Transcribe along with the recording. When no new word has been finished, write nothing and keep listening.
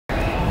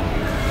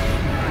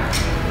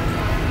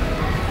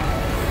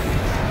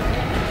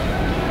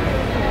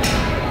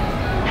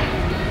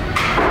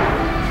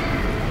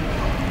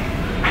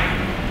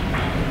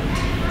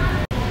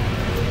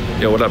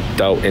Yo, what up,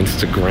 Dope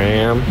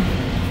Instagram?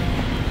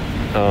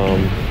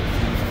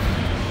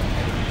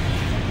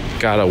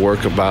 Gotta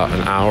work about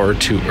an hour or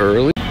two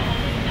early.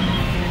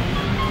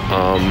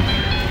 I'm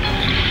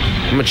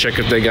gonna check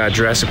if they got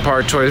Jurassic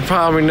Park toys.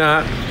 Probably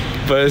not,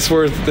 but it's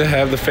worth to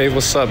have the faith.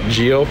 What's up,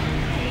 Gio?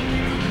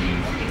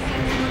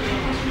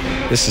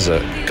 This is a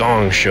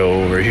gong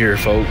show over here,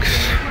 folks.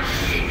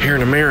 Here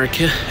in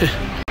America.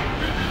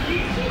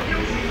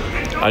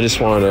 I just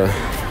wanted to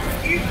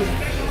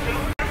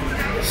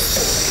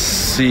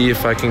see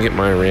if I can get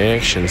my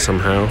reaction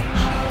somehow.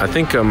 I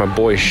think my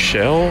boy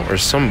Shell or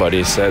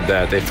somebody said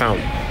that they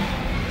found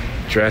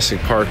Jurassic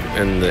Park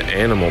in the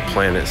Animal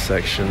Planet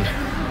section.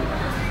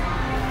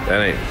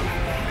 That ain't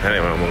what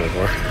I'm looking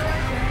for.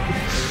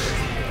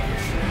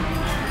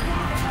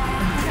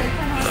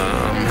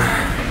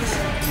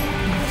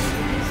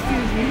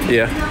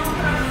 Yeah.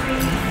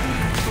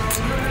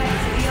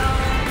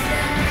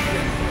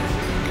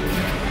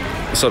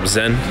 What's up,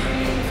 Zen?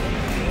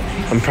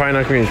 I'm probably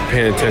not going to be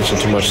paying attention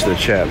too much to the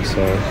chat,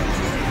 so.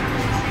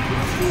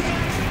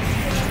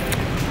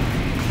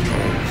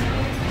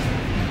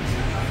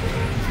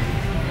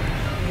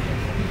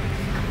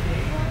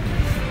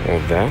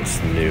 Well,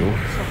 that's new.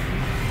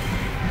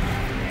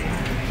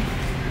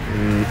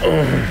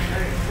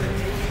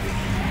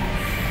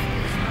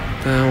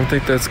 I don't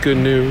think that's good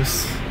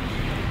news.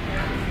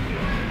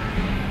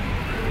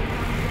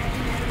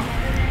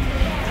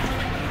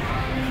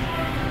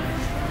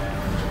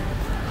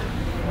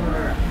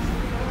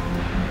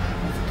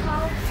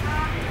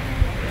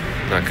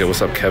 Not good.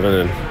 What's up,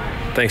 Kevin? And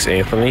thanks,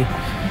 Anthony.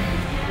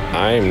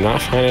 I am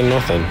not finding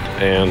nothing,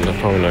 and I'm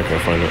probably not gonna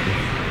find nothing.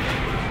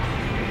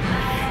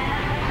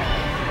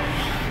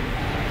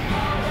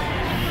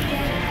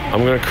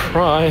 I'm gonna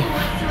cry.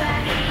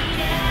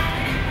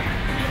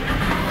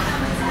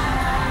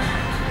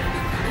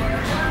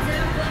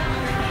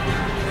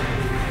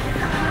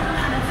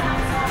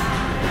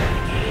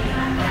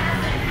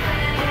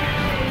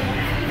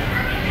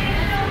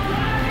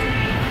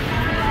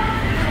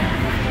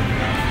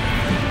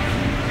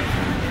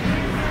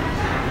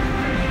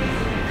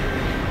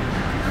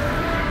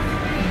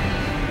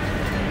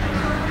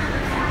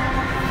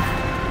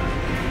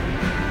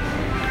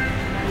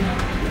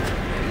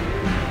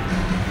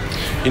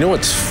 You know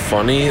what's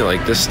funny?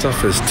 Like, this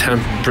stuff is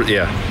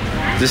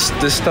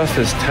this stuff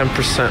is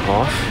 10%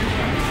 off.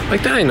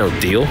 Like, that ain't no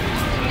deal.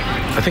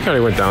 I think I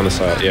already went down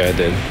this aisle. Yeah, I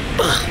did.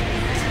 Ugh.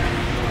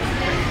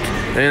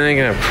 And I ain't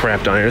gonna have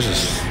crap down here. This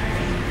is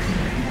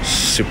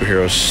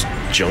superhero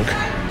junk.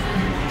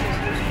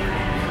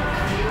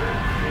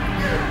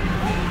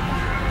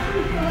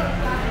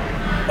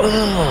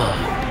 Ugh.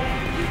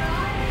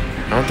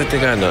 I don't think they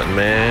got nothing,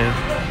 man.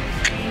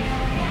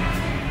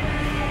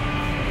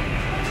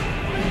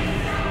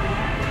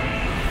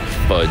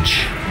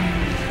 Fudge.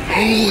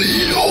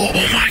 Holy, oh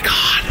my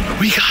God.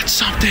 We got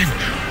something.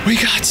 We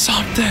got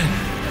something.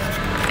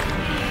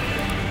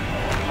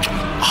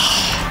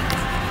 Oh.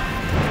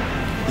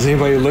 Does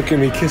anybody look at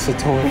me kiss a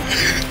toy?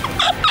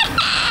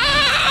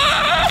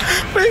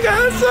 We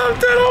got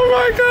something. Oh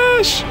my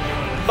gosh.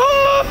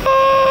 Oh,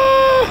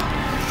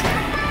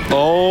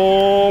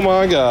 oh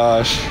my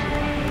gosh.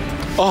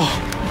 Oh.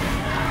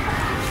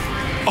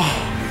 Oh.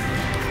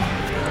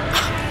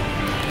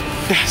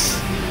 Yes.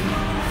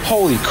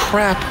 Holy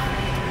crap.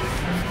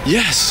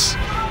 Yes.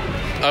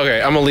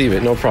 Okay, I'm gonna leave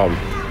it, no problem.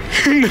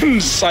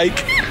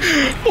 Psych.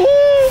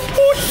 Oh,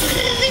 boy.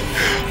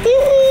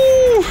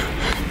 Ooh.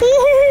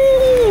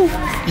 Ooh.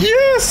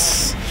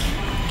 Yes.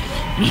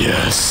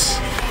 Yes.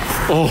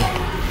 Oh,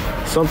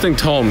 something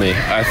told me,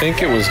 I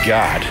think it was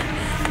God,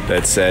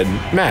 that said,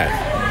 Matt,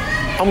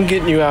 I'm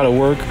getting you out of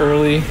work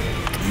early.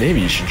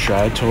 Maybe you should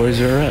try Toys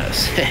R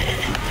Us.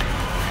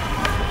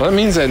 Well, that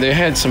means that they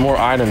had some more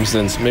items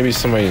than maybe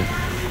somebody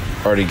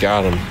already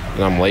got them,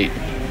 and I'm late,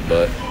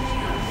 but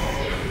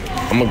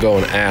I'm gonna go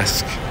and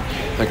ask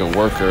like a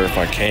worker if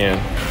I can.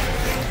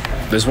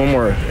 There's one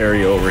more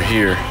area over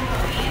here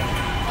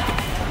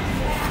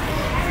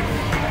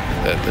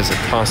that there's a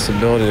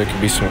possibility there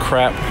could be some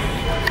crap.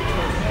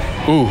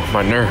 Ooh,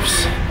 my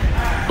nerves.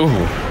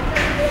 Ooh.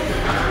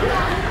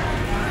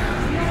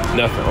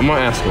 Nothing. I'm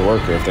gonna ask a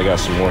worker if they got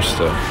some more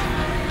stuff.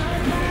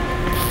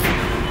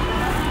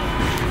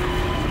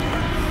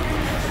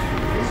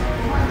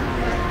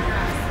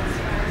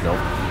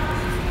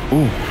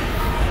 Ooh.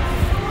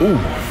 Ooh.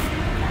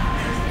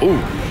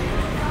 Ooh.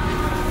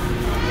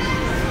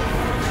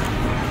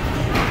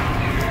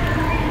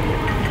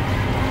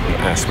 I'm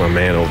gonna ask my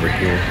man over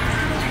here.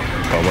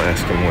 Oh, I'm gonna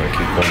ask him when I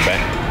keep going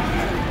back.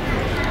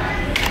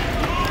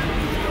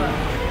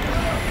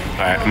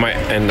 Alright, I might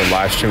end the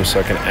live stream so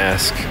I can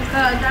ask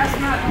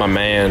my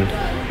man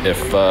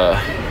if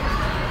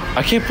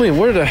I can't believe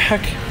where the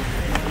heck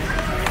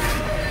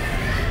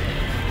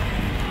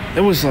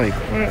it was like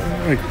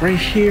right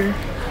here.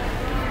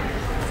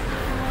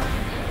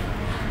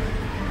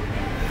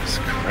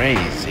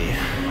 Crazy.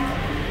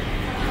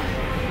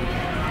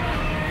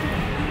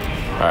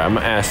 Alright, I'm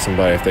gonna ask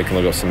somebody if they can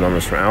look up some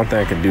numbers for. I don't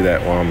think I can do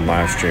that while I'm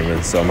live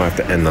streaming, so I'm gonna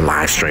have to end the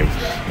live stream.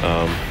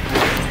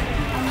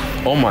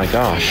 Oh my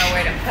gosh. I don't know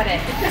where to put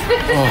it.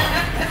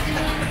 Oh.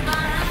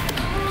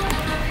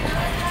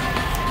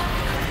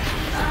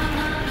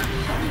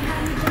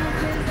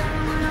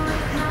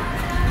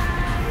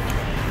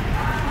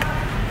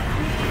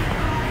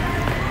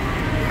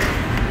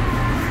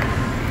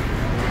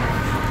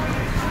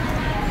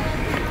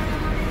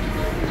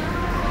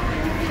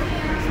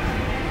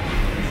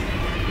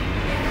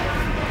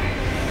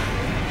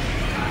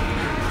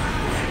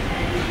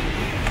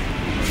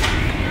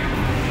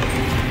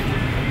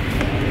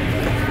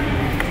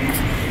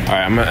 All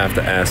right, I'm gonna have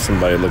to ask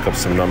somebody to look up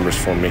some numbers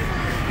for me.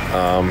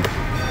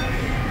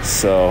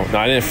 So, no,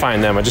 I didn't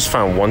find them. I just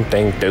found one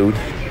thing, dude.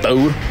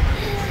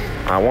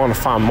 I want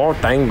to find more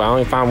things, but I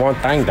only found one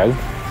thing, dude.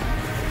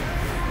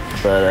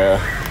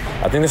 But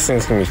I think this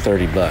thing's gonna be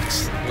 $30.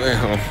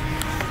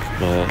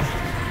 Well,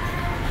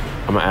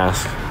 I'm gonna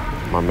ask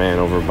my man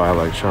over by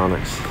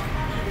electronics.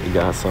 He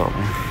got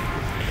something.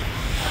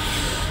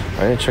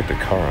 I didn't check the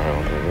car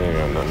out. They ain't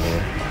got nothing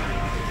there.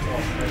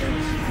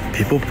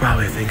 People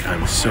probably think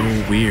I'm so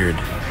weird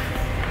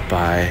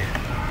by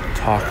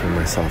talking to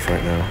myself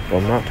right now.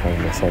 Well, I'm not talking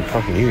to myself, I'm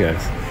talking to you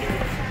guys.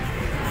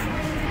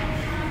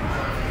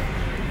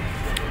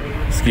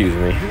 Excuse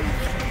me.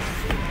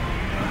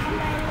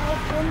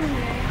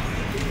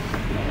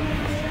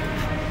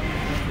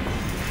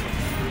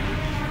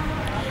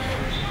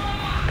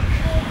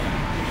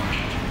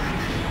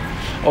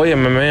 Oh yeah,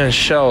 my man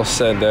Shell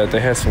said that they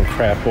had some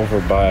crap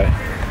over by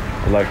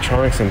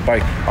electronics and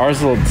bike. Ours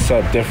is a little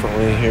set up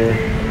differently here.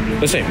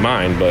 This ain't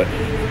mine, but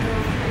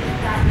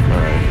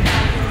alright.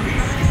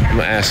 I'm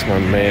gonna ask my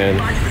man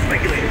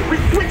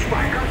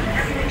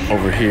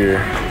over here.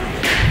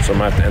 So I'm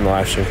gonna have to end the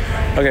live stream.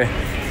 Okay.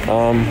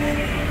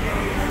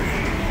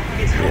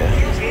 Yeah.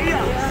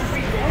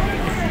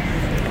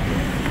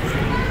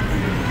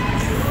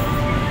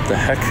 The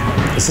heck?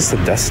 Is this the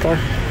Death Star?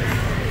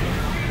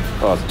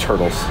 Oh, it's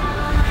turtles.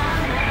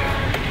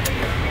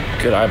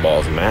 Good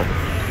eyeballs, man.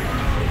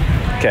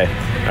 Okay,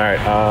 all right.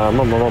 I'm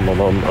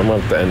gonna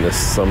have to end this.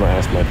 So I'm gonna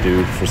ask my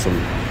dude for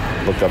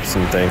look up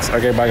some things.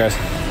 Okay, bye guys.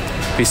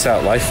 Peace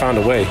out. Life found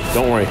a way.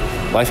 Don't worry.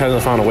 Life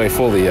hasn't found a way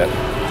fully yet.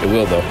 It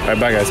will though. All right,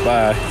 bye guys.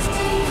 Bye.